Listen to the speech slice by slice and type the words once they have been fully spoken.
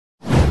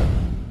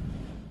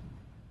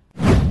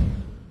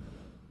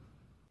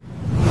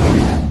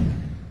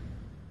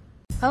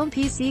Home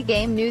PC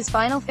game news.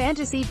 Final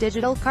Fantasy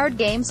digital card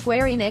game.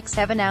 Square Enix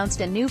have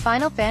announced a new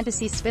Final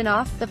Fantasy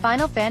spin-off. The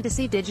Final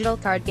Fantasy digital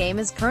card game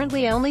is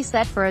currently only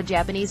set for a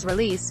Japanese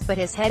release, but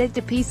is headed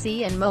to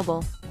PC and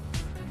mobile.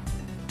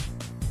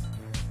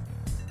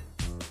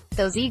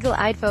 Those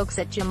eagle-eyed folks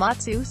at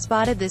Gematsu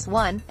spotted this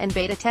one, and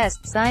beta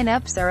test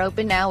sign-ups are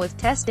open now, with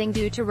testing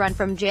due to run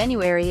from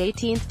January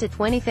 18th to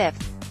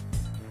 25th.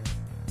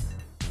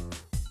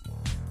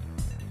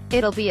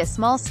 It'll be a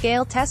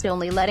small-scale test,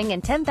 only letting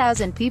in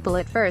 10,000 people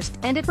at first,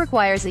 and it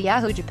requires a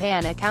Yahoo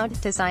Japan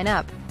account to sign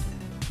up.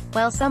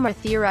 While some are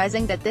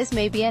theorizing that this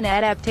may be an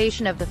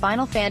adaptation of the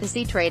Final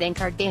Fantasy trading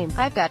card game,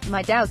 I've got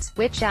my doubts,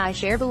 which I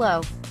share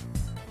below.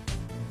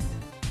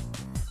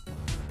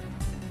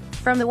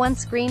 From the one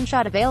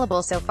screenshot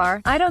available so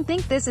far, I don't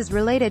think this is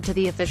related to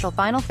the official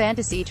Final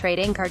Fantasy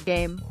trading card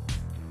game.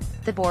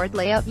 The board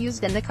layout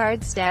used and the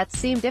card stats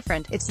seem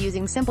different. It's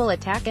using simple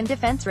attack and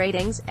defense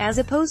ratings, as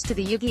opposed to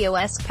the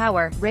Yu-Gi-Oh!'s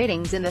power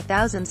ratings in the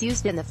thousands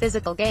used in the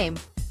physical game.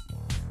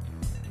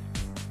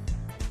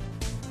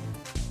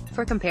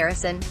 For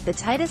comparison, the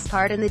tightest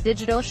card in the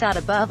digital shot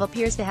above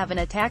appears to have an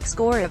attack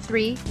score of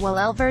 3, while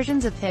L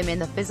versions of him in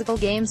the physical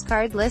game's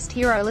card list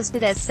here are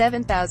listed as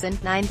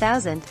 7,000,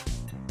 9,000.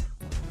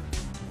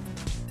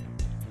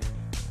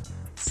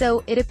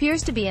 So, it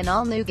appears to be an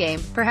all-new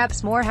game,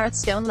 perhaps more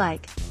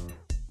Hearthstone-like.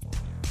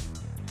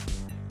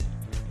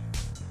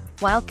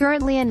 While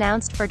currently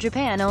announced for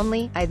Japan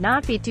only, I'd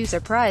not be too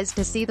surprised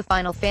to see the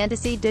Final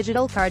Fantasy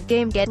digital card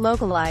game get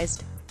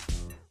localized.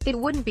 It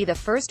wouldn't be the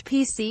first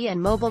PC and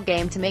mobile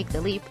game to make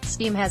the leap.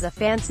 Steam has a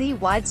fancy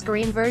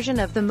widescreen version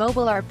of the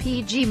mobile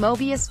RPG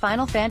Mobius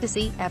Final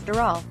Fantasy,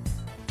 after all.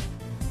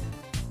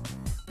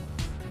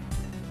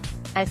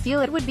 I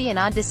feel it would be an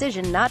odd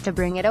decision not to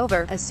bring it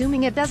over,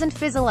 assuming it doesn't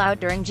fizzle out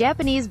during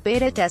Japanese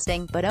beta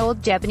testing, but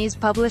old Japanese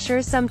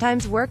publishers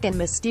sometimes work in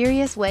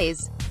mysterious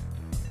ways.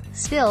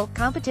 Still,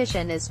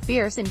 competition is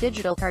fierce in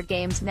digital card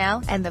games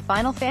now, and the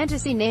Final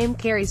Fantasy name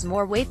carries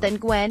more weight than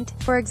Gwent,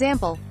 for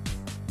example.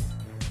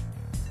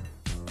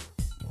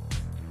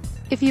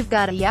 If you've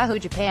got a Yahoo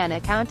Japan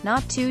account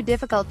not too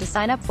difficult to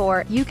sign up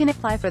for, you can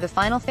apply for the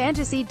Final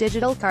Fantasy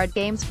digital card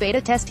game's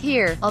beta test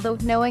here, although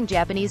knowing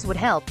Japanese would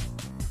help.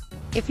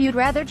 If you'd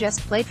rather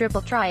just play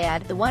Triple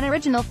Triad, the one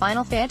original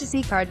Final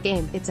Fantasy card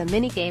game, it's a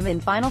mini-game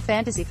in Final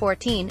Fantasy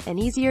XIV, and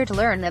easier to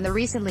learn than the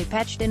recently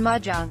patched in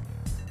Mahjong.